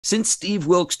Since Steve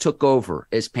Wilks took over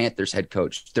as Panthers head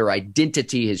coach, their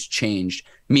identity has changed,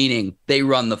 meaning they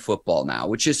run the football now,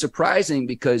 which is surprising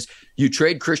because you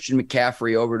trade Christian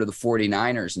McCaffrey over to the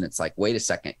 49ers, and it's like, wait a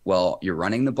second. Well, you're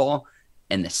running the ball,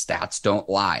 and the stats don't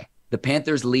lie. The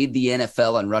Panthers lead the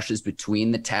NFL in rushes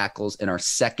between the tackles and are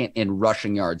second in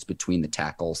rushing yards between the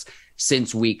tackles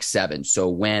since week 7. So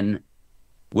when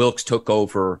Wilks took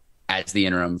over as the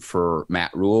interim for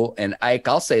Matt Rhule, and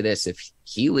I'll say this, if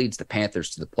he leads the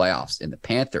Panthers to the playoffs and the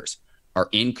Panthers are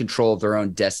in control of their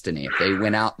own destiny, if they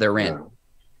win out, they're in.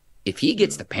 If he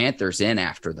gets the Panthers in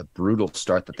after the brutal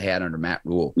start that they had under Matt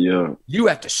Rhule, you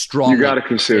have to strongly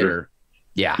consider.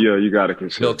 You got to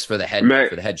consider Wilks for the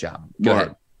head job. Go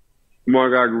ahead.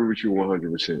 Mark, I agree with you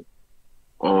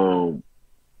 100%.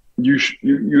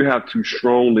 You have to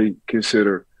strongly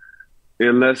consider,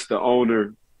 unless the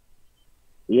owner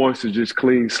wants to just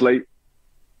clean slate.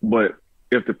 But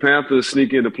if the Panthers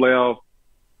sneak in the playoff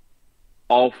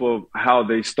off of how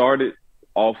they started,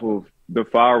 off of the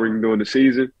firing during the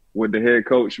season with the head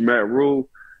coach, Matt Rhule,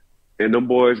 and them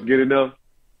boys get enough,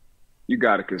 you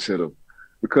got to consider them.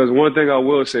 Because one thing I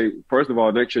will say, first of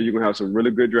all, next year you're going to have some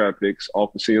really good draft picks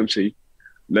off of CMC,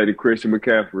 letting Christian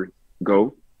McCaffrey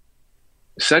go.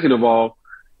 Second of all,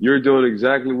 you're doing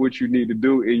exactly what you need to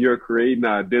do, and you're creating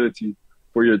an identity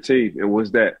for your team. And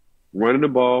what's that? Running the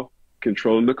ball,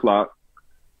 controlling the clock,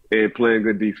 and playing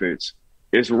good defense.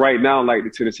 It's right now like the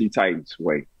Tennessee Titans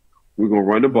way. We're going to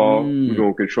run the ball, we're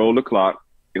going to control the clock,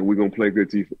 and we're going to play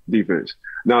good defense.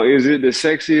 Now, is it the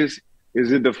sexiest?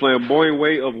 Is it the flamboyant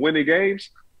way of winning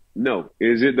games? No.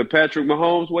 Is it the Patrick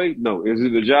Mahomes way? No. Is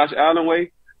it the Josh Allen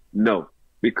way? No.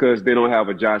 Because they don't have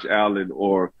a Josh Allen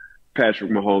or Patrick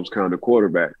Mahomes kind of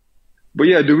quarterback. But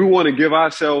yeah, do we want to give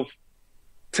ourselves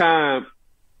time,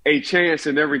 a chance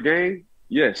in every game?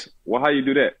 Yes. Well, how you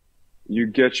do that?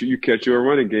 You catch your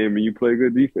running game and you play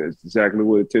good defense. Exactly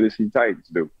what the Tennessee Titans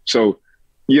do. So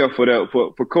yeah,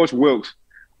 for Coach Wilks,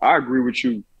 I agree with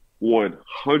you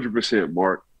 100%,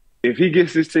 Mark. If he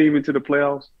gets this team into the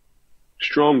playoffs,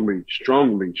 strongly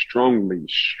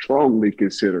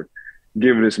consider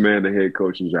giving this man the head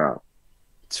coaching job.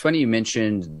 It's funny you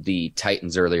mentioned the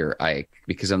Titans earlier, Ike,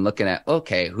 because I'm looking at,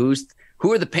 okay, who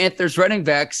are the Panthers running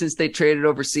backs since they traded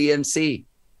over CMC?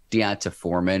 Deonta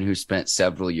Foreman, who spent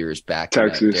several years back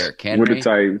Texas, in Derrick Henry. with the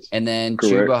Titans. And then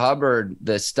Correct. Chuba Hubbard,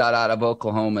 the stud out of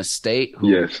Oklahoma State. Who,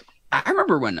 yes. I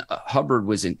remember when Hubbard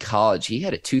was in college, he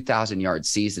had a 2,000-yard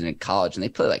season in college, and they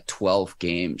played like 12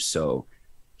 games. So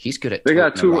he's good at the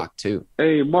rock too.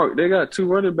 Hey, Mark, they got 2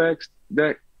 running backs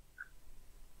that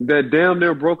damn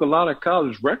near broke a lot of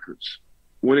college records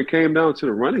when it came down to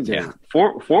the running game.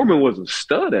 Foreman was a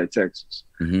stud at Texas.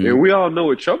 Mm-hmm. And we all know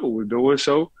what Chuba was doing.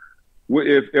 So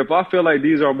if I feel like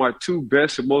these are my 2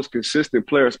 best and most consistent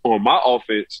players on my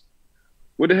offense,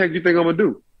 what the heck do you think I'm going to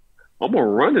do? I'm going to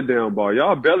run the damn ball.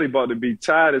 Y'all belly about to be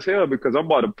tired as hell because I'm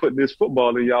about to put this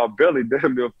football in y'all belly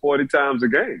damn near 40 times a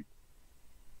game.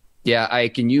 Yeah,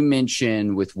 Ike, and you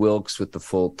mentioned with Wilks with the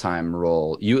full-time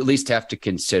role, you at least have to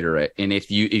consider it. And if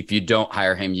you don't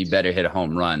hire him, you better hit a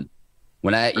home run.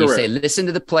 When you say, listen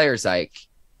to the players, Ike,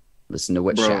 listen to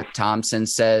what Shaq Thompson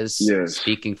says,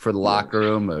 speaking for the locker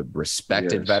room, a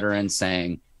respected veteran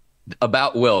saying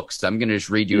about Wilks. I'm going to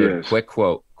just read you a quick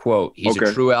quote. He's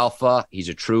a true alpha. He's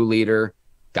a true leader.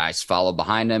 Guys follow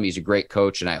behind him. He's a great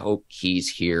coach, and I hope he's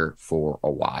here for a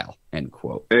while, end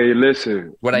quote. Hey,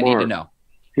 listen. What Mark, I need to know.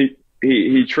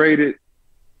 He traded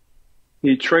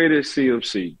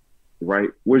CMC, right?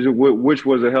 Which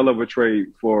was a hell of a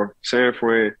trade for San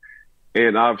Fran,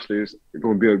 and obviously it's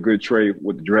going to be a good trade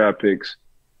with the draft picks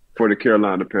for the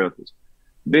Carolina Panthers.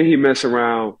 Then he messed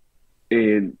around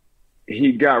and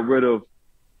he got rid of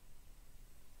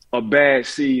a bad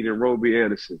seed in Roby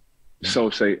Anderson, so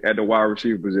say, at the wide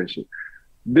receiver position.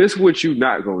 This is what you're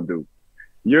not going to do.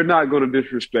 You're not going to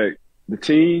disrespect the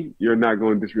team. You're not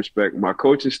going to disrespect my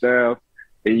coaching staff,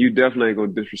 and you definitely ain't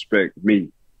going to disrespect me.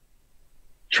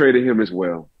 Traded him as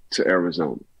well to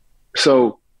Arizona.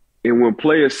 So, and when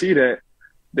players see that,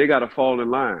 they got to fall in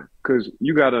line because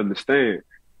you got to understand,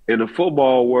 in the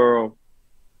football world,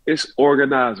 it's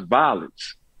organized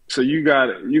violence. So you got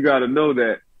to know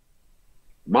that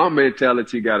my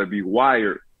mentality got to be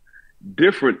wired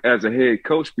different as a head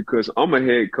coach because I'm a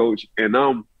head coach and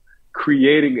I'm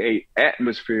creating a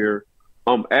atmosphere.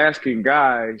 I'm asking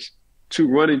guys to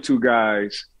run into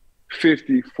guys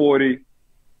 50, 40,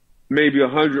 maybe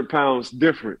 100 pounds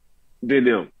different than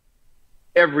them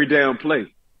every damn play.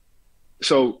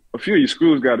 So a few of your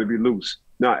screws got to be loose.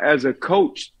 Now, as a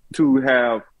coach, to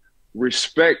have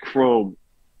respect from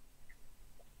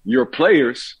your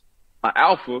players, an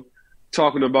alpha,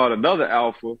 talking about another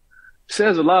alpha,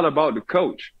 says a lot about the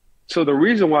coach. So the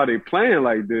reason why they playing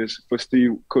like this for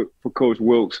Coach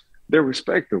Wilks, they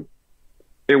respect him.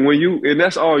 And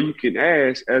that's all you can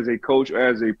ask as a coach or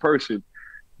as a person.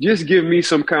 Just give me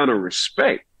some kind of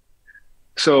respect.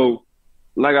 So,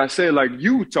 like I said, like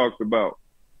you talked about,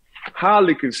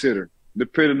 highly consider,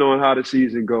 depending on how the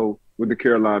season go with the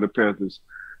Carolina Panthers,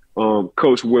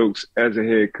 Coach Wilks as a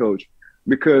head coach.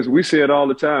 Because we say it all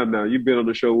the time now. You've been on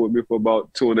the show with me for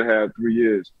about 2.5, 3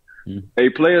 years. Mm-hmm. Hey,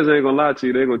 players ain't going to lie to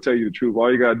you. They're going to tell you the truth.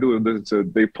 All you got to do is listen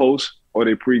to their post or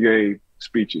their pregame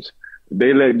speeches.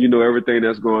 They letting you know everything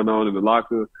that's going on in the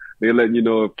locker. They letting you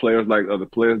know if players like other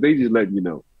players. They just letting you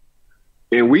know.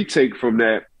 And we take from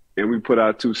that and we put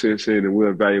our 2 cents in and we'll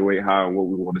evaluate how and what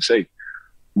we want to say.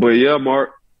 But yeah,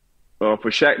 Mark, for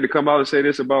Shaq to come out and say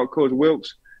this about Coach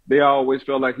Wilks, they always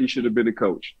felt like he should have been the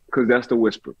coach because that's the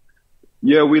whisper.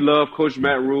 Yeah, we love Coach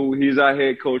Matt Rhule. He's our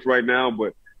head coach right now,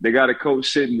 but they got a coach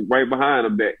sitting right behind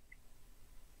him that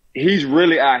he's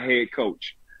really our head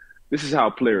coach. This is how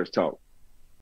players talk.